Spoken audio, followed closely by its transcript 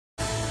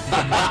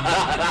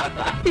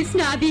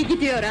Hüsnü abi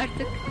gidiyor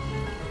artık.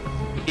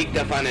 İlk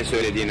defa ne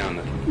söylediğini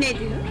anladım. Ne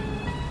diyor?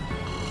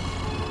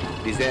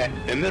 Bize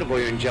ömür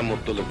boyunca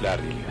mutluluklar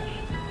diliyor.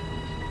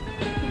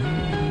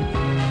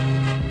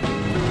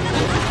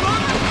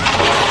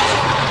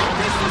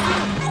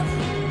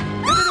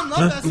 Ne dedim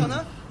lan ben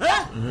sana? He?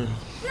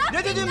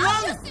 Ne dedim lan?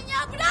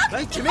 Ya bırak.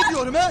 Ben kime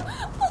diyorum he?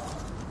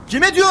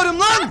 Kime diyorum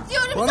lan?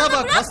 Diyorum bana sana,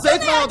 bak, bırak hasta bana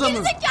etme ya, adamı.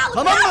 gerizekalı,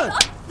 Tamam bırak. mı?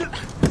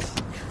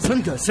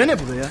 Sen gelsene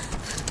buraya.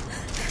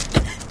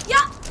 Ya.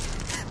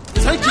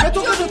 Sen kime tokat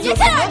diyorum, atıyorsun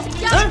yeter lan?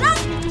 artık ya, He? bırak.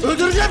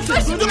 Öldüreceğim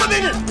seni, duydun mu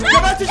beni? Bırak.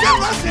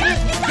 Geberteceğim lan seni.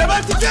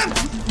 Geberteceğim.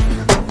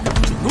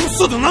 Ne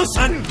usladın lan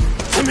sen?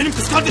 Sen benim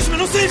kız kardeşime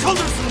nasıl el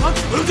kaldırırsın lan?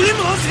 Öldüreyim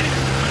mi lan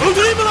seni?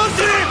 Öldüreyim mi lan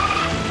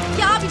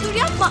seni? Ya abi dur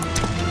yapma.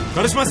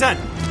 Karışma sen.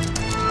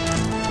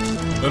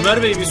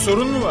 Ömer Bey, bir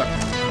sorun mu var?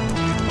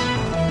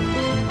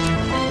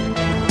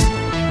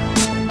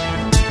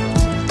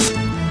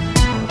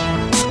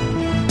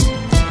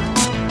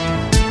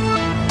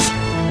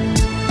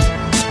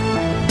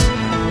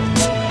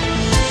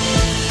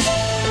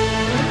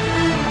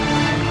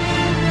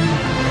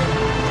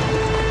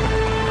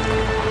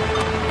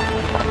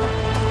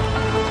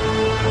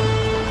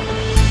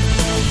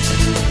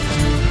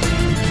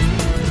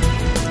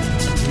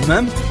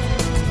 Bilmem.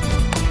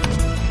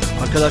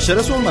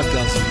 Arkadaşlara sormak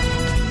lazım.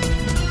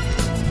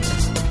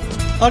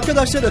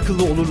 Arkadaşlar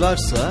akıllı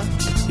olurlarsa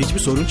hiçbir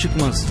sorun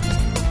çıkmaz.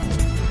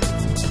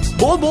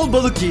 Bol bol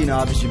balık yiyin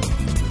abicim.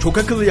 Çok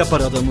akıllı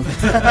yapar adamı.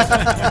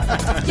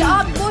 Ya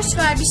abi boş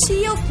ver, bir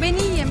şey yok, ben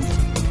iyiyim.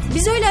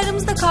 Biz öyle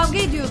aramızda kavga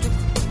ediyorduk.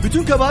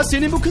 Bütün kabahat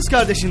senin bu kız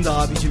kardeşinde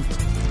abicim.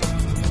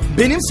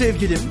 Benim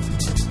sevgilim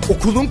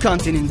okulun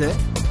kantininde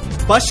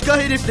başka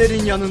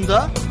heriflerin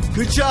yanında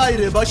kıçı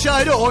ayrı başı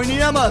ayrı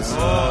oynayamaz.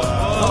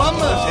 Tamam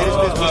mı?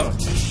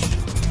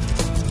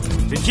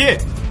 Peki.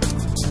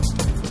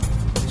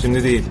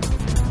 Şimdi değil.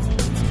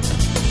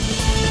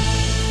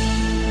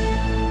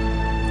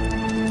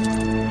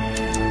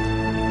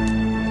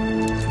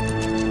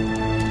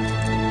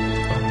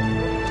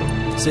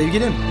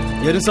 Sevgilim,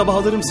 yarın sabah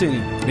alırım seni.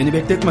 Beni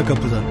bekletme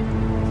kapıda.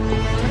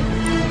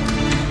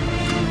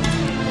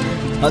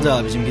 Hadi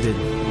abicim gidelim.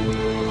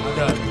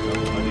 Hadi.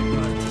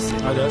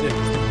 Hadi.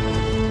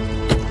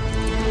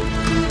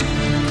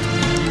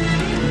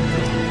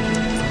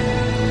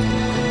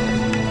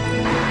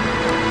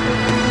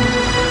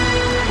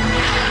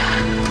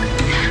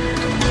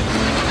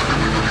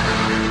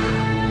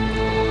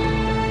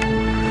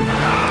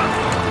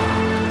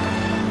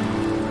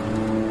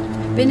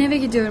 Ben eve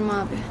gidiyorum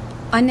abi.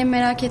 Annem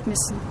merak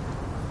etmesin.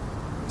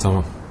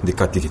 Tamam,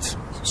 dikkatli git.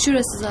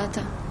 Şurası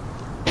zaten.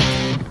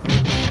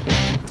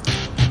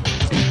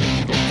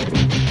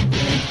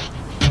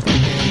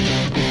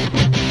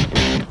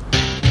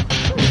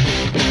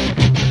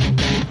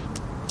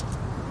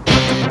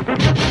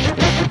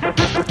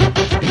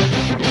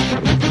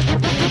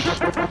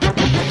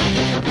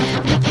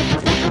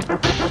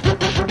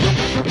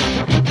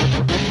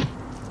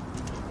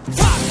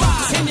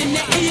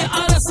 Seninle iyi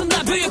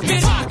arasında büyük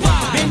bir fark var.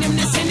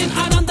 Benimle senin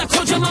aranda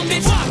kocaman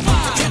bir fark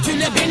var.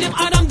 Kötüyle benim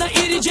aramda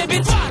irice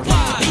bir fark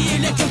var. İyi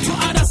ile kötü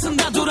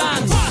arasında duran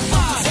fark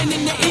var.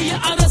 Seninle iyi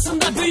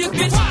arasında büyük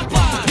bir fark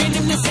var.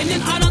 Benimle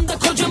senin aranda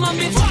kocaman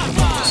bir fark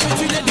var.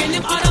 Kötüyle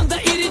benim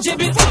aramda irice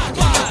bir fark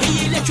var.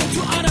 İyi ile kötü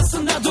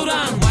arasında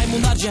duran.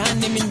 Maymunlar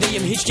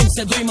cehennemindeyim, hiç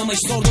kimse duymamış.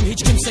 Sordum,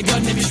 hiç kimse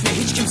görmemiş ve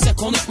hiç kimse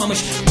konuşmamış.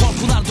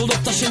 Korkular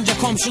dolup taşınca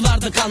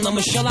komşular da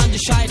kanlamış. Yalancı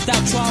şahitler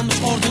çoğalmış,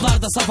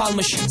 ordular da saf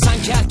almış.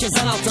 Sanki herkes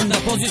zan altında,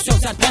 pozisyon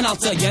sert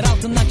penaltı. Yer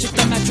altından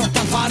çıktım ben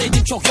çoktan,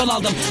 fareydim çok yol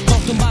aldım.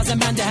 Korktum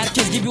bazen ben de,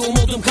 herkes gibi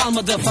umudum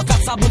kalmadı. Fakat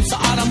sabrımsa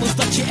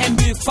aramızdaki en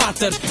büyük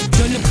farktır.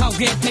 Gönlüm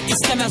kavga etmek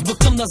istemez,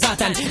 bıktım da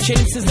zaten.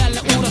 Şerefsizlerle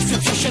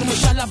uğraşıp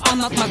şaşırmışlar laf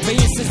anlatmak.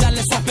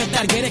 Beyinsizlerle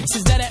sohbetler,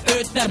 gereksizlere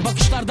öğütler.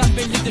 Bakışlardan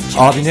bellidir.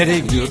 Abi nereye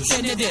gidiyoruz?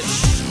 Nedir?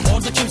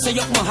 Orada kimse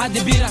yok mu?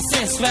 Hadi biraz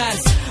ses ver.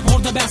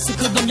 Orada ben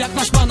sıkıldım,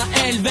 yaklaş bana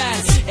el ver.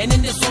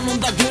 Eninde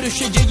sonunda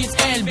görüşeceğiz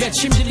elbet.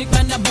 Şimdilik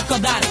benden bu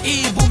kadar,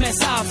 iyi bu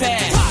mesafe.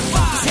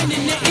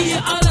 Seninle iyi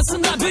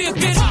arasında büyük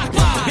bir fark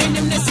var.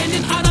 Benimle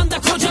senin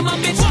aranda kocaman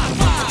bir fark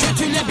var.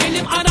 Kötüyle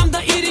benim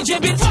aramda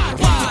irice bir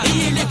fark var.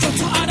 İyi ile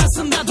kötü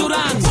arasında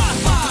duran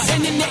fark var.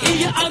 Seninle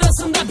iyi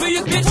arasında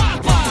büyük bir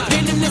fark var.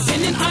 Benimle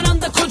senin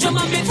aranda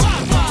kocaman bir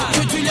fark var.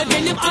 Kötüyle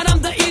benim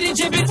aramda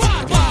irice bir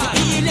fark var.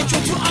 İyi ile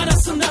kötü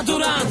arasında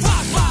duran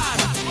fark var.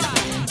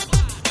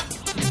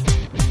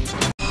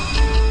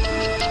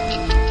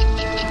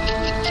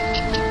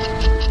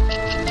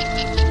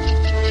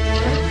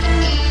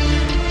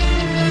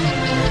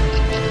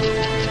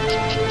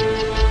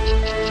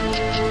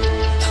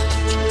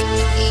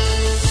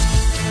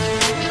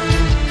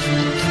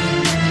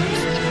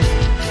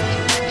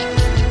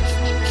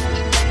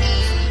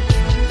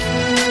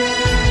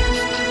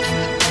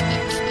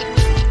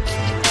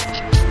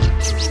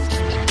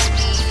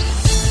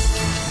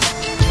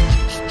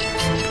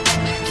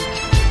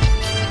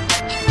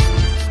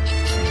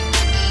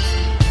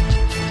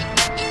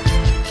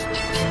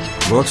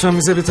 Bu akşam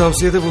bize bir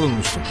tavsiyede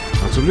bulunmuştun.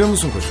 Hatırlıyor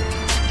musun koçum?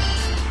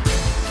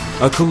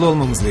 Akıllı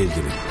olmamızla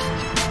ilgili.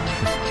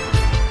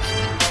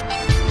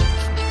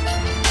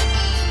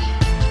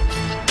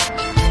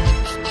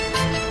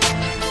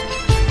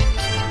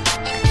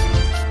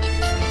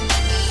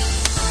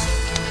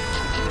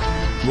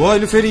 Bu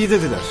ay lüferi iyi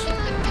dediler.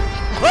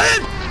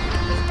 Hayır!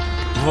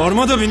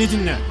 Varma da beni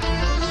dinle.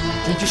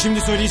 Çünkü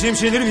şimdi söyleyeceğim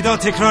şeyleri bir daha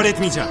tekrar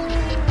etmeyeceğim.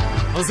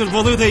 Hazır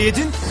balığı da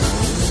yedin.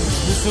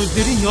 Bu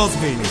sözleri yaz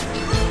beynine.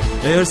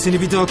 Eğer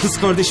seni bir daha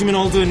kız kardeşimin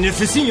aldığı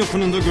nefesin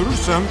yakınında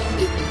görürsem...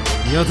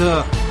 ...ya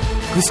da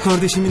kız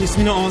kardeşimin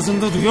ismini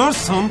ağzında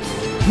duyarsam...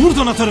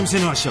 ...buradan atarım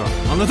seni aşağı.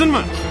 Anladın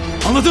mı?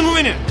 Anladın mı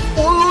beni?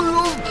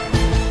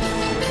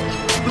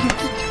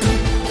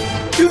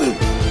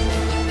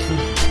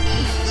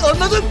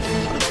 Anladım.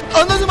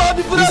 Anladım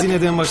abi, bırak. Biz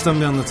yine de en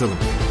baştan bir anlatalım.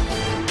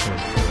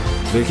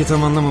 Belki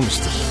tam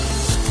anlamamıştır.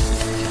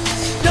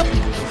 Yap.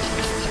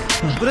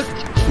 Bırak.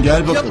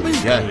 Gel bakalım Yapmayın.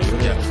 gel.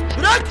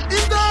 Bırak.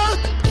 İmdat.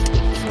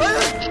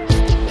 Hayır.